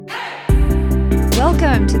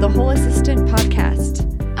Welcome to the Whole Assistant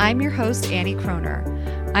Podcast. I'm your host, Annie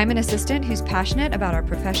Kroner. I'm an assistant who's passionate about our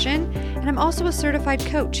profession, and I'm also a certified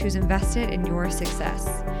coach who's invested in your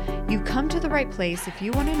success. You've come to the right place if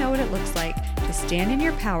you want to know what it looks like to stand in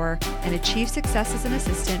your power and achieve success as an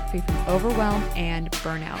assistant free from overwhelm and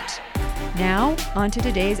burnout. Now, on to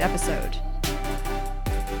today's episode.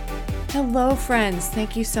 Hello, friends.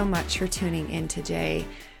 Thank you so much for tuning in today.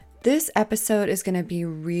 This episode is going to be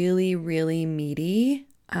really meaty.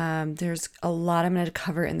 There's a lot I'm going to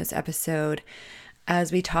cover in this episode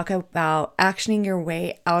as we talk about actioning your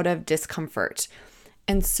way out of discomfort.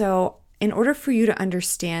 And so in order for you to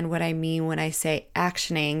understand what I mean when I say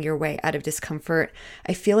actioning your way out of discomfort,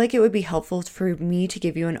 I feel like it would be helpful for me to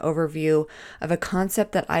give you an overview of a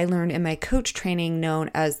concept that I learned in my coach training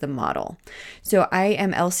known as the model. So I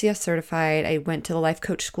am LCS certified. I went to the life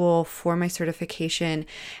coach school for my certification,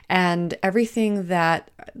 and everything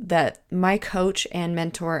that my coach and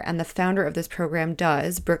mentor and the founder of this program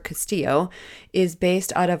does, Brooke Castillo, is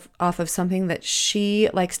based off of something that she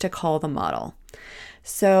likes to call the model.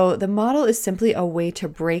 So the model is simply a way to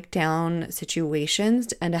break down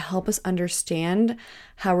situations and to help us understand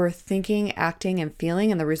how we're thinking, acting, and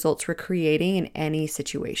feeling and the results we're creating in any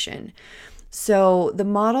situation. So the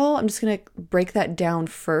model, I'm just going to break that down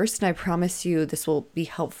first, and I promise you this will be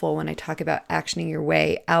helpful when I talk about actioning your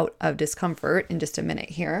way out of discomfort in just a minute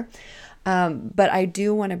here. But I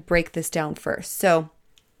do want to break this down first. So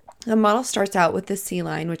the model starts out with the C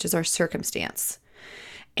line, which is our circumstance.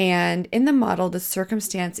 And in the model, the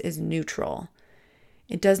circumstance is neutral.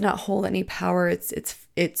 It does not hold any power.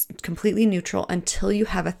 It's completely neutral until you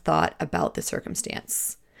have a thought about the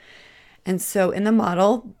circumstance. And so in the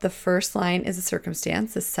model, the first line is a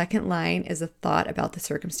circumstance. The second line is a thought about the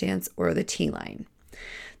circumstance, or the T line.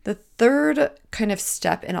 The third kind of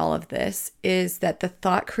step in all of this is that the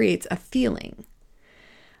thought creates a feeling.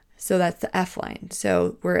 So that's the F line.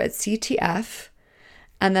 So we're at CTF.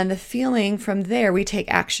 And then the feeling from there, we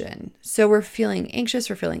take action. So we're feeling anxious,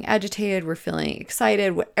 we're feeling agitated, we're feeling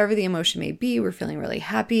excited, whatever the emotion may be, we're feeling really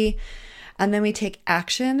happy. And then we take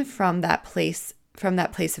action from that place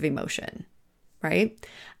of emotion, right?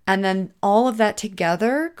 And then all of that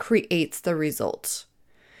together creates the result.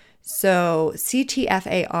 So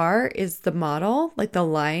CTFAR is the model, like the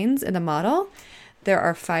lines in the model. There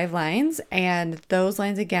are 5 lines, and those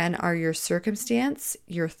lines again are your circumstance,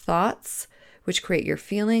 your thoughts, which create your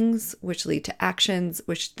feelings, which lead to actions,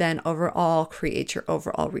 which then overall create your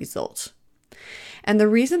overall result. And the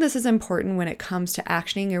reason this is important when it comes to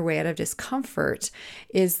actioning your way out of discomfort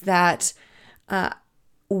is that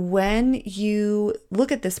when you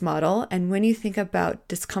look at this model and when you think about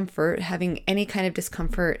discomfort, having any kind of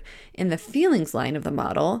discomfort in the feelings line of the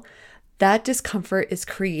model, that discomfort is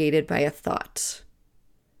created by a thought,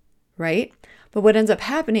 right? But what ends up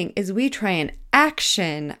happening is we try and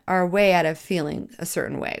action our way out of feeling a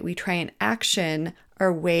certain way. We try and action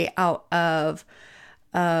our way out of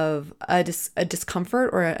a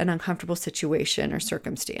discomfort or an uncomfortable situation or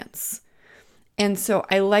circumstance. And so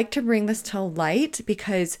I like to bring this to light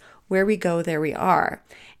because where we go, there we are.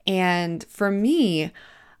 And for me,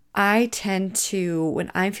 I tend to, when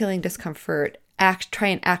I'm feeling discomfort, try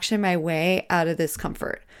and action my way out of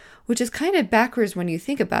discomfort, which is kind of backwards when you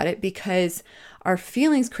think about it, because our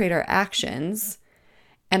feelings create our actions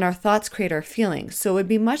and our thoughts create our feelings. So it would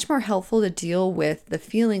be much more helpful to deal with the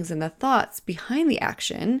feelings and the thoughts behind the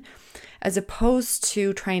action as opposed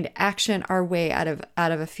to trying to action our way out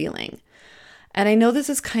of a feeling. And I know this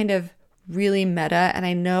is kind of really meta, and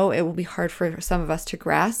I know it will be hard for some of us to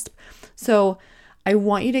grasp. So I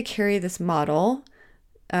want you to carry this model.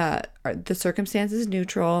 The circumstance is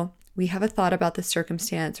neutral. We have a thought about the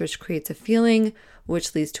circumstance, which creates a feeling,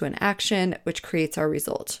 which leads to an action, which creates our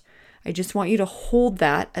result. I just want you to hold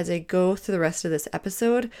that as I go through the rest of this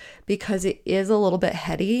episode, because it is a little bit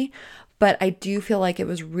heady, but I do feel like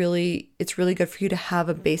it's really good for you to have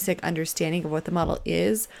a basic understanding of what the model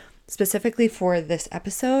is, specifically for this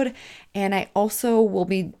episode. And I also will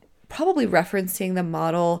be probably referencing the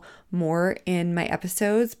model more in my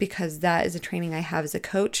episodes, because that is a training I have as a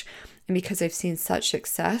coach. And because I've seen such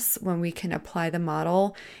success when we can apply the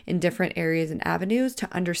model in different areas and avenues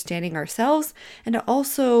to understanding ourselves, and to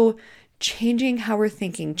also changing how we're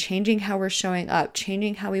thinking, changing how we're showing up,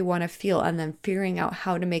 changing how we want to feel, and then figuring out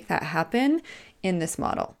how to make that happen in this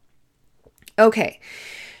model. Okay,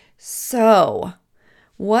 so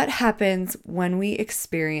what happens when we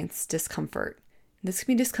experience discomfort? This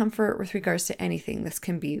can be discomfort with regards to anything.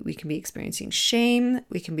 We can be experiencing shame,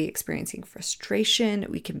 we can be experiencing frustration,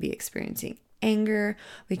 we can be experiencing anger,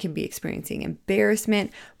 we can be experiencing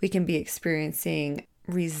embarrassment, we can be experiencing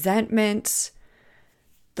resentment,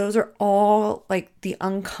 those are all like the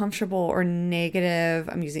uncomfortable or negative,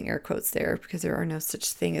 I'm using air quotes there because there are no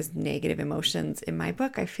such thing as negative emotions in my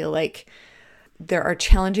book. I feel like there are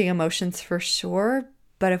challenging emotions for sure,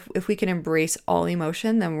 but if we can embrace all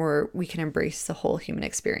emotion, then we can embrace the whole human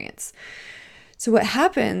experience. So what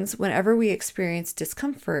happens whenever we experience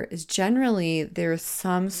discomfort is generally there's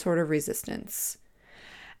some sort of resistance.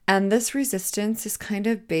 And this resistance is kind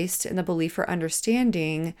of based in the belief or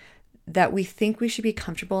understanding that we think we should be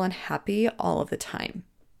comfortable and happy all of the time.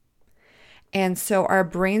 And so our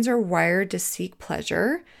brains are wired to seek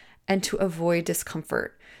pleasure and to avoid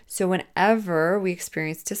discomfort. So whenever we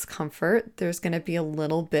experience discomfort, there's going to be a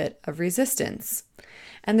little bit of resistance.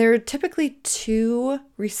 And there are typically two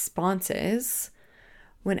responses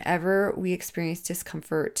whenever we experience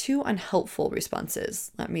discomfort, two unhelpful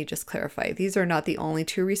responses. Let me just clarify. These are not the only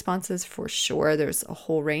two responses for sure. There's a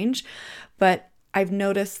whole range, but I've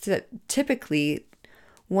noticed that typically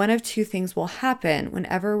one of two things will happen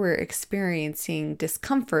whenever we're experiencing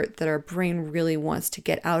discomfort that our brain really wants to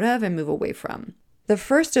get out of and move away from. The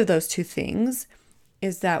first of those two things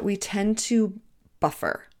is that we tend to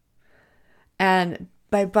buffer. And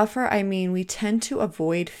by buffer, I mean we tend to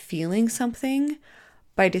avoid feeling something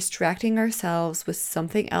by distracting ourselves with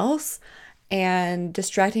something else and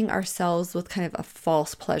distracting ourselves with kind of a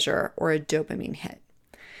false pleasure or a dopamine hit.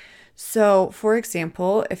 So, for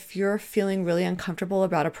example, if you're feeling really uncomfortable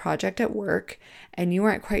about a project at work and you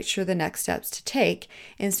aren't quite sure the next steps to take,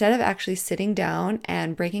 instead of actually sitting down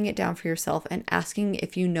and breaking it down for yourself and asking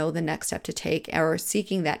if you know the next step to take or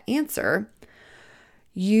seeking that answer,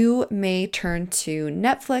 you may turn to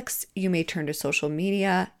Netflix, you may turn to social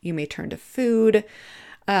media, you may turn to food.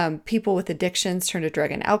 People with addictions turn to drug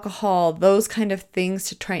and alcohol, those kind of things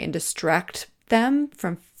to try and distract them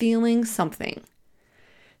from feeling something.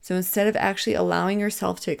 So instead of actually allowing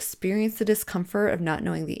yourself to experience the discomfort of not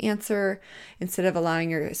knowing the answer, instead of allowing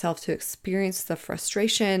yourself to experience the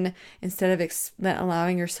frustration, instead of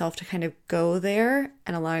allowing yourself to kind of go there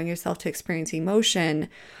and allowing yourself to experience emotion,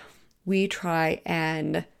 we try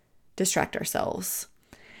and distract ourselves.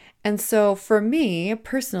 And so for me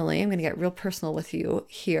personally, I'm going to get real personal with you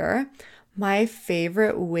here. My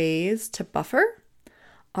favorite ways to buffer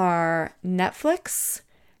are Netflix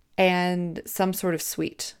and some sort of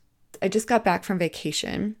sweet. I just got back from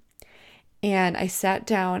vacation and I sat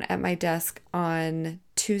down at my desk on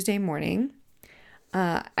Tuesday morning.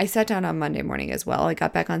 I sat down on Monday morning as well. I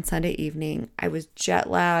got back on Sunday evening. I was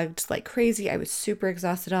jet lagged like crazy. I was super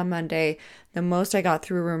exhausted on Monday. The most I got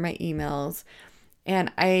through were my emails.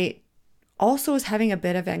 And I also was having a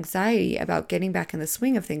bit of anxiety about getting back in the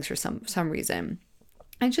swing of things for some reason.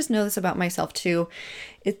 I just know this about myself too.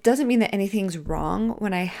 It doesn't mean that anything's wrong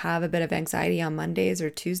when I have a bit of anxiety on Mondays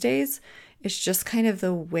or Tuesdays. It's just kind of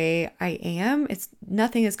the way I am.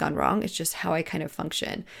 Nothing has gone wrong. It's just how I kind of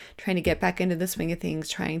function. Trying to get back into the swing of things,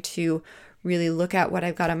 trying to really look at what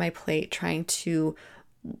I've got on my plate, trying to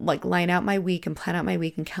like line out my week and plan out my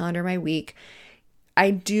week and calendar my week.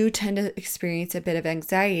 I do tend to experience a bit of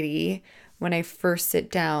anxiety when I first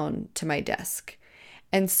sit down to my desk.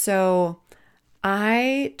 And so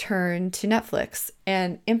I turned to Netflix,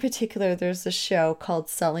 and in particular, there's a show called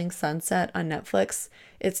Selling Sunset on Netflix.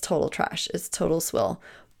 It's total trash. It's total swill.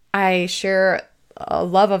 I share a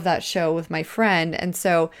love of that show with my friend, and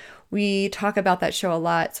so we talk about that show a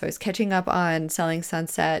lot. So I was catching up on Selling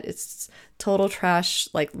Sunset. It's total trash,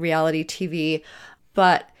 like reality TV,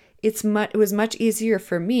 but it was much easier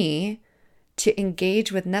for me to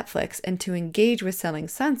engage with Netflix and to engage with Selling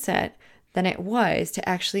Sunset than it was to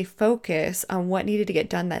actually focus on what needed to get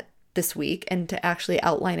done this week and to actually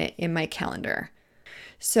outline it in my calendar.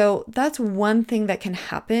 So that's one thing that can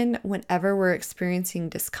happen whenever we're experiencing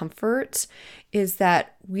discomfort, is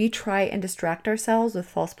that we try and distract ourselves with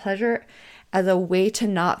false pleasure as a way to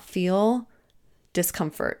not feel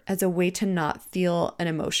discomfort, as a way to not feel an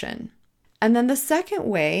emotion. And then the second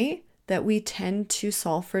way that we tend to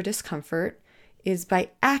solve for discomfort is by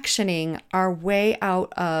actioning our way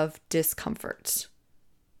out of discomfort.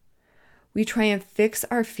 We try and fix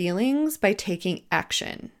our feelings by taking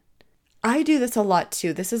action. I do this a lot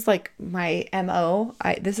too. This is like my MO.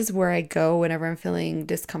 This is where I go whenever I'm feeling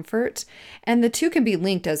discomfort. And the two can be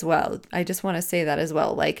linked as well. I just want to say that as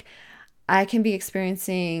well. Like, I can be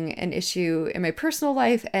experiencing an issue in my personal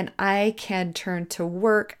life and I can turn to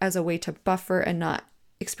work as a way to buffer and not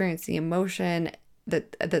experience the emotion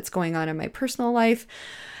that's going on in my personal life.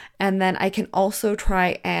 And then I can also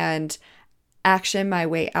try and action my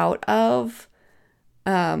way out of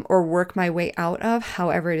or work my way out of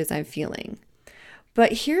however it is I'm feeling.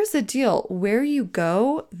 But here's the deal. Where you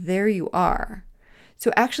go, there you are.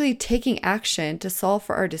 So actually taking action to solve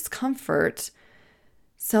for our discomfort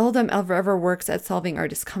seldom ever works at solving our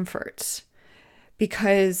discomfort,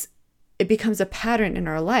 because it becomes a pattern in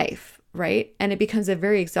our life, right? And it becomes a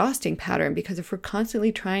very exhausting pattern, because if we're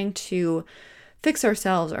constantly trying to fix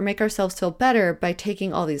ourselves or make ourselves feel better by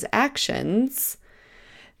taking all these actions,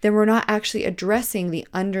 then we're not actually addressing the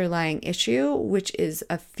underlying issue, which is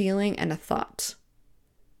a feeling and a thought.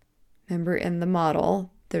 Remember, in the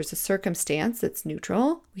model, there's a circumstance that's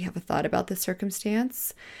neutral. We have a thought about the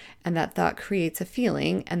circumstance, and that thought creates a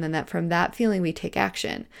feeling. And then from that feeling, we take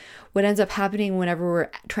action. What ends up happening whenever we're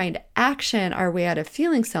trying to action our way out of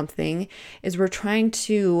feeling something is we're trying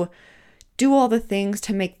to do all the things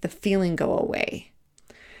to make the feeling go away.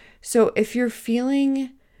 So if you're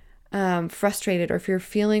feeling frustrated, or if you're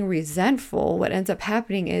feeling resentful, what ends up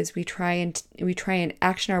happening is we try and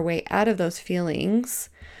action our way out of those feelings,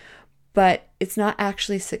 but it's not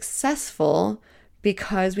actually successful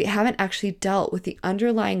because we haven't actually dealt with the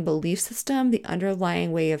underlying belief system, the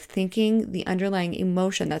underlying way of thinking, the underlying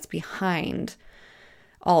emotion that's behind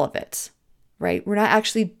all of it, right? We're not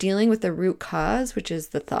actually dealing with the root cause, which is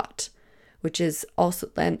the thought, which is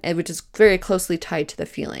very closely tied to the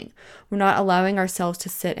feeling. We're not allowing ourselves to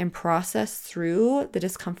sit and process through the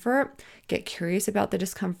discomfort, get curious about the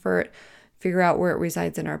discomfort, figure out where it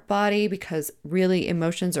resides in our body, because really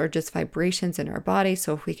emotions are just vibrations in our body.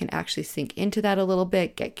 So if we can actually sink into that a little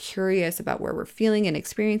bit, get curious about where we're feeling and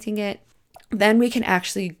experiencing it, then we can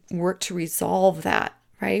actually work to resolve that,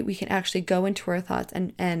 right? We can actually go into our thoughts,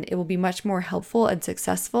 and it will be much more helpful and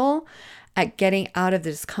successful at getting out of the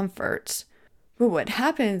discomfort. But what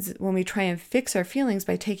happens when we try and fix our feelings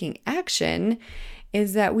by taking action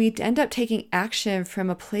is that we end up taking action from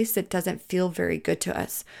a place that doesn't feel very good to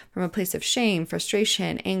us, from a place of shame,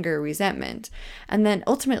 frustration, anger, resentment. And then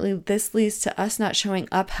ultimately, this leads to us not showing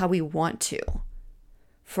up how we want to,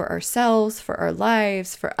 for ourselves, for our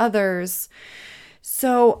lives, for others.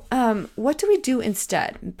 So what do we do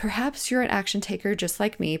instead? Perhaps you're an action taker just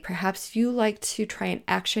like me. Perhaps you like to try and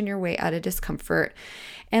action your way out of discomfort.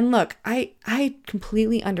 And look, I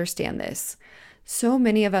completely understand this. So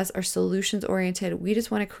many of us are solutions oriented. We just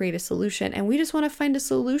want to create a solution, and we just want to find a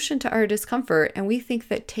solution to our discomfort. And we think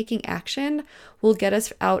that taking action will get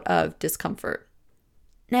us out of discomfort.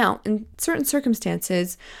 Now, in certain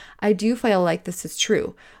circumstances, I do feel like this is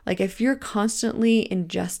true. Like if you're constantly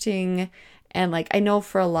ingesting, and like I know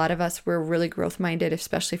for a lot of us, we're really growth minded,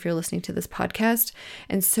 especially if you're listening to this podcast.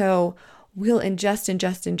 And so we'll ingest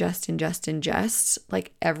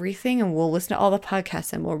like everything, and we'll listen to all the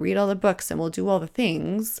podcasts, and we'll read all the books, and we'll do all the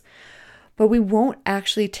things, but we won't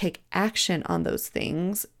actually take action on those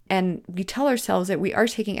things. And we tell ourselves that we are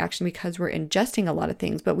taking action because we're ingesting a lot of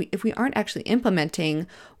things, but if we aren't actually implementing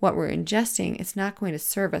what we're ingesting, it's not going to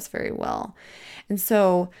serve us very well. And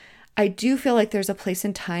so I do feel like there's a place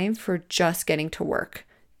and time for just getting to work,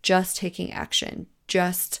 just taking action,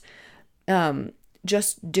 just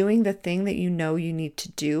doing the thing that you know you need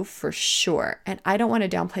to do for sure. And I don't want to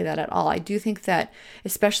downplay that at all. I do think that,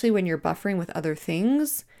 especially when you're buffering with other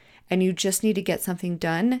things and you just need to get something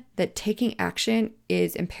done, that taking action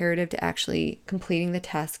is imperative to actually completing the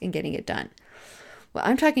task and getting it done. What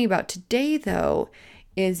I'm talking about today, though,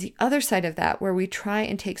 is the other side of that, where we try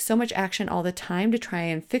and take so much action all the time to try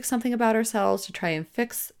and fix something about ourselves, to try and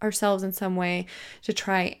fix ourselves in some way, to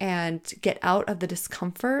try and get out of the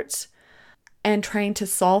discomfort, and trying to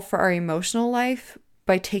solve for our emotional life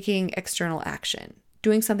by taking external action,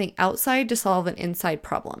 doing something outside to solve an inside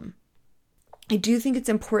problem. I do think it's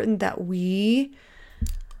important that we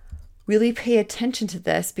really pay attention to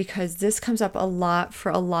this, because this comes up a lot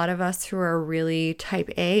for a lot of us who are really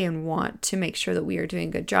type A and want to make sure that we are doing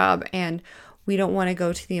a good job. And we don't want to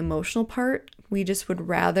go to the emotional part. We just would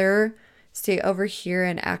rather stay over here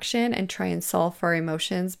in action and try and solve for our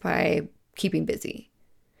emotions by keeping busy.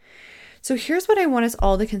 So here's what I want us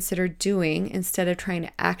all to consider doing instead of trying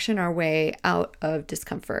to action our way out of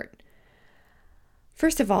discomfort.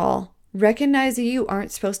 First of all, recognize that you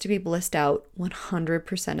aren't supposed to be blissed out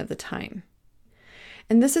 100% of the time.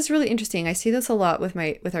 And this is really interesting. I see this a lot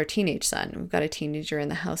with our teenage son. We've got a teenager in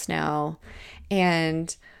the house now.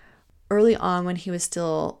 And early on, when he was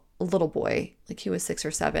still a little boy, like he was 6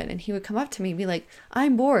 or 7, and he would come up to me and be like,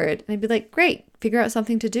 "I'm bored." And I'd be like, "Great, figure out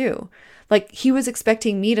something to do." Like he was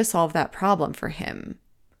expecting me to solve that problem for him.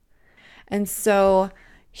 And so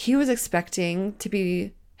he was expecting to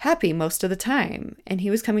be happy most of the time. And he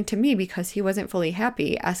was coming to me because he wasn't fully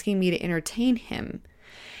happy, asking me to entertain him.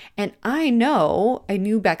 And I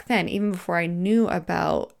knew back then, even before I knew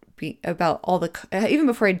about even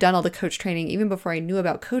before I'd done all the coach training, even before I knew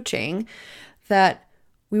about coaching, that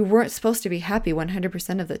we weren't supposed to be happy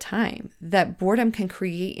 100% of the time, that boredom can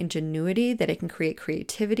create ingenuity, that it can create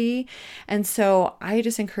creativity. And so I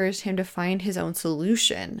just encouraged him to find his own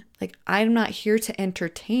solution. Like, I'm not here to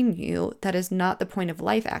entertain you. That is not the point of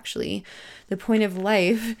life, actually. The point of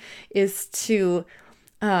life is to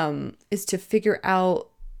figure out,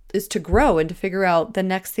 is to grow and to figure out the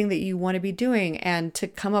next thing that you want to be doing, and to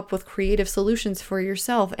come up with creative solutions for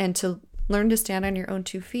yourself, and to learn to stand on your own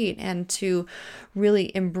 2 feet, and to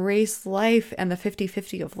really embrace life and the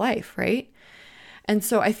 50-50 of life, right? And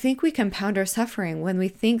so I think we compound our suffering when we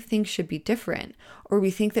think things should be different, or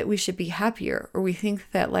we think that we should be happier, or we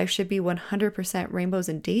think that life should be 100% rainbows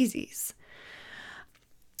and daisies.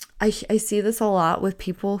 I see this a lot with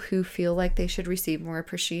people who feel like they should receive more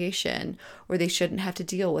appreciation, or they shouldn't have to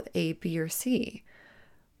deal with A, B, or C.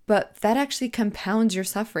 But that actually compounds your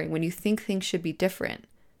suffering when you think things should be different.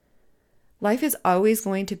 Life is always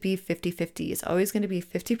going to be 50-50. It's always going to be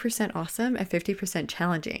 50% awesome and 50%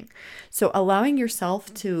 challenging. So allowing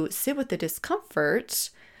yourself to sit with the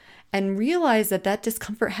discomfort and realize that that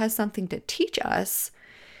discomfort has something to teach us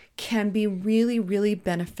can be really, really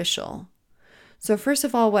beneficial. So first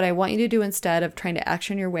of all, what I want you to do instead of trying to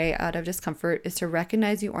action your way out of discomfort is to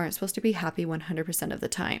recognize you aren't supposed to be happy 100% of the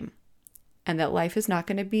time. And that life is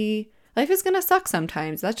going to suck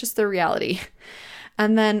sometimes. That's just the reality.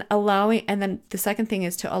 And then the second thing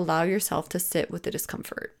is to allow yourself to sit with the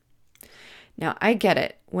discomfort. Now, I get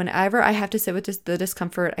it. Whenever I have to sit with the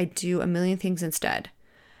discomfort, I do a million things instead.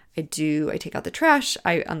 I take out the trash,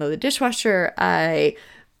 I unload the dishwasher, I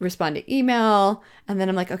respond to email, and then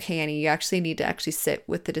I'm like, okay, Annie, you actually need to sit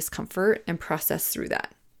with the discomfort and process through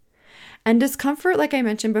that. And discomfort, like I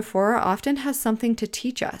mentioned before, often has something to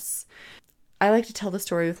teach us. I like to tell the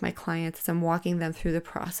story with my clients as I'm walking them through the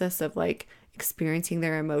process of like experiencing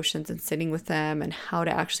their emotions and sitting with them, and how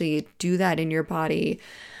to actually do that in your body,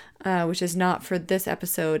 which is not for this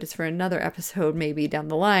episode, it's for another episode maybe down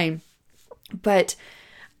the line. But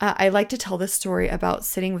I like to tell this story about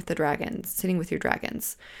sitting with your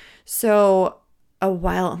dragons. So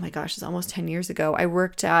oh my gosh, it's almost 10 years ago, I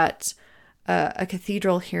worked at a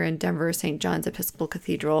cathedral here in Denver, St. John's Episcopal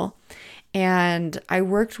Cathedral. And I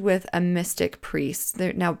worked with a mystic priest.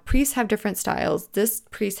 Now, priests have different styles. This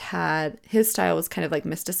priest his style was kind of like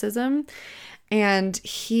mysticism. And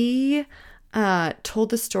he told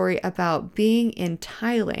the story about being in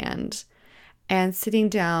Thailand and sitting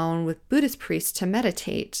down with Buddhist priests to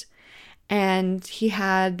meditate. And he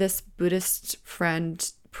had this Buddhist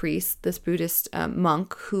priest, this Buddhist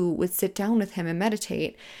monk who would sit down with him and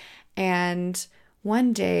meditate. And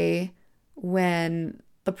one day when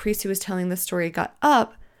the priest who was telling the story got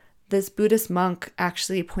up, this Buddhist monk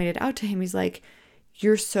actually pointed out to him, he's like,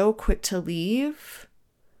 "You're so quick to leave.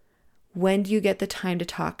 When do you get the time to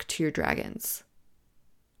talk to your dragons?"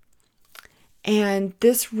 And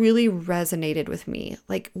this really resonated with me.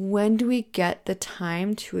 Like, when do we get the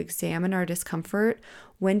time to examine our discomfort?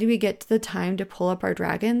 When do we get the time to pull up our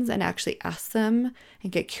dragons and actually ask them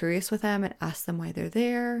and get curious with them and ask them why they're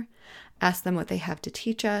there, ask them what they have to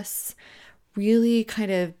teach us, really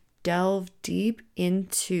kind of delve deep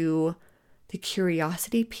into the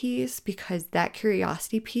curiosity piece, because that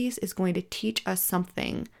curiosity piece is going to teach us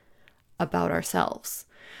something about ourselves.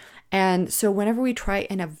 And so whenever we try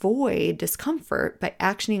and avoid discomfort by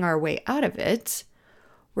actioning our way out of it,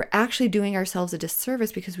 we're actually doing ourselves a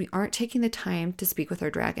disservice, because we aren't taking the time to speak with our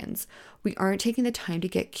dragons. We aren't taking the time to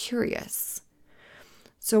get curious.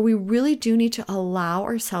 So we really do need to allow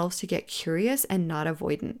ourselves to get curious and not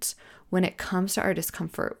avoidant when it comes to our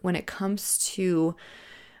discomfort, when it comes to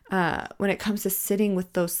sitting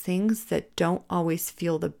with those things that don't always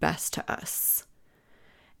feel the best to us,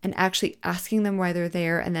 and actually asking them why they're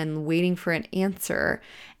there and then waiting for an answer.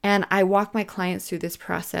 And I walk my clients through this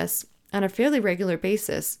process on a fairly regular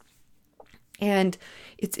basis. And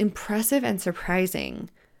it's impressive and surprising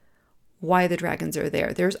why the dragons are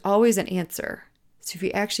there. There's always an answer. So if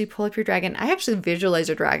you actually pull up your dragon, I actually visualize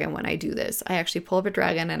a dragon when I do this. I actually pull up a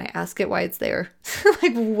dragon and I ask it why it's there.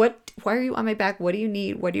 Like, why are you on my back? What do you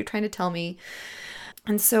need? What are you trying to tell me?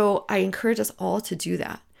 And so I encourage us all to do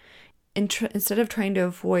that. Instead of trying to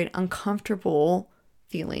avoid uncomfortable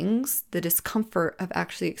feelings, the discomfort of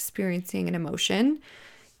actually experiencing an emotion,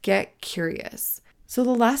 get curious. So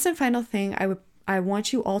the last and final thing I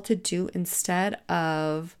want you all to do, instead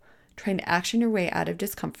of trying to action your way out of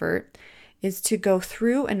discomfort, is to go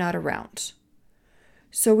through and not around.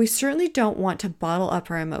 So we certainly don't want to bottle up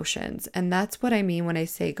our emotions. And that's what I mean when I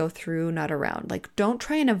say go through, not around. Like, don't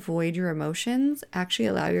try and avoid your emotions. Actually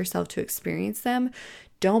allow yourself to experience them.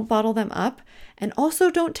 Don't bottle them up. And also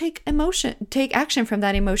don't take action from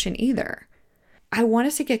that emotion either. I want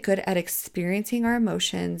us to get good at experiencing our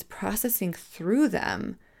emotions, processing through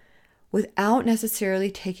them without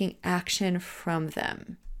necessarily taking action from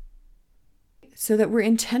them. So that we're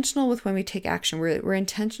intentional with when we take action. We're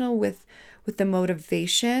intentional with the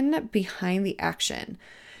motivation behind the action.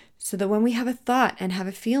 So that when we have a thought and have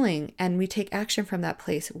a feeling and we take action from that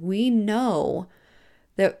place, we know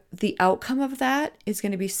that the outcome of that is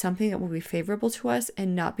going to be something that will be favorable to us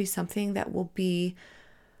and not be something that will be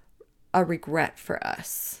a regret for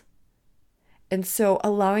us. And so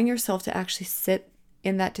allowing yourself to actually sit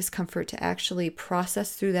in that discomfort, to actually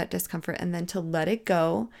process through that discomfort, and then to let it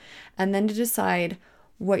go, and then to decide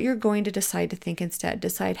what you're going to decide to think instead,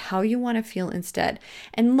 decide how you want to feel instead.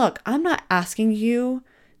 And look, I'm not asking you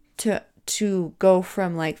to go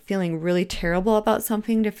from like feeling really terrible about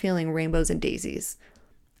something to feeling rainbows and daisies.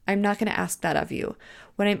 I'm not going to ask that of you.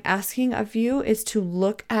 What I'm asking of you is to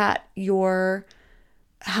look at your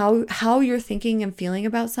how you're thinking and feeling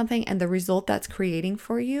about something and the result that's creating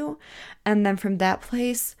for you. And then from that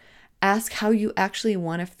place, ask how you actually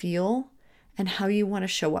want to feel and how you want to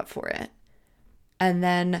show up for it. And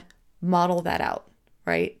then model that out,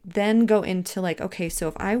 right? Then go into like, okay, so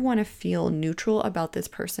if I want to feel neutral about this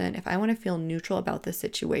person, if I want to feel neutral about this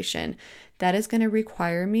situation, that is going to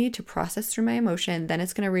require me to process through my emotion. Then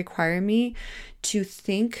it's going to require me to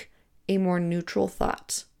think a more neutral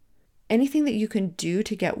thought. Anything that you can do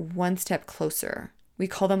to get one step closer. We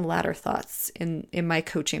call them ladder thoughts in my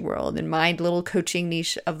coaching world, in my little coaching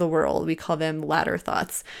niche of the world. We call them ladder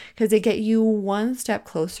thoughts because they get you one step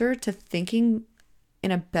closer to thinking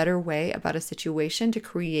in a better way about a situation to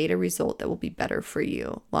create a result that will be better for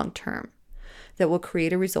you long term, that will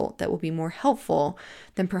create a result that will be more helpful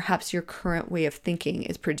than perhaps your current way of thinking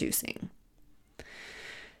is producing.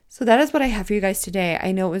 So that is what I have for you guys today.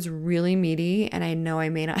 I know it was really meaty, and I know I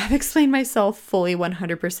may not have explained myself fully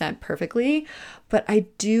 100% perfectly, but I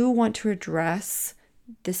do want to address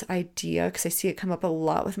this idea because I see it come up a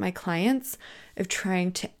lot with my clients of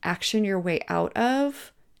trying to action your way out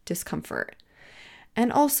of discomfort.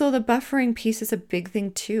 And also the buffering piece is a big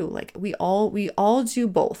thing too. Like we all do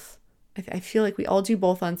both. I feel like we all do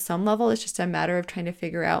both on some level. It's just a matter of trying to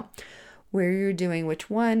figure out where you're doing which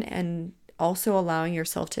one, and also allowing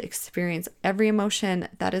yourself to experience every emotion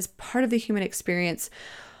that is part of the human experience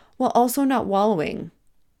while also not wallowing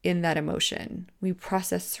in that emotion. We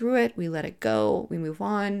process through it, we let it go, we move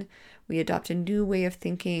on, we adopt a new way of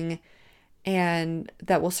thinking, and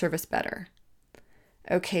that will serve us better.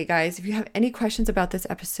 Okay, guys, if you have any questions about this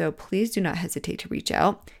episode, please do not hesitate to reach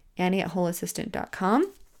out.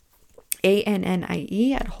 Annie@wholeassistant.com,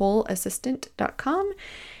 ANNIE@wholeassistant.com.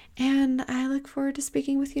 And I look forward to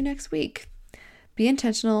speaking with you next week. Be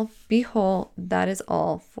intentional, be whole. That is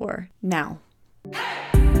all for now.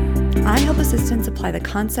 I help assistants apply the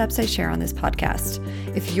concepts I share on this podcast.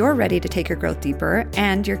 If you're ready to take your growth deeper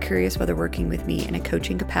and you're curious whether working with me in a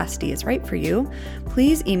coaching capacity is right for you,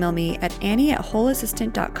 please email me at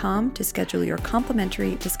Annie@wholeassistant.com to schedule your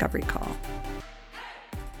complimentary discovery call.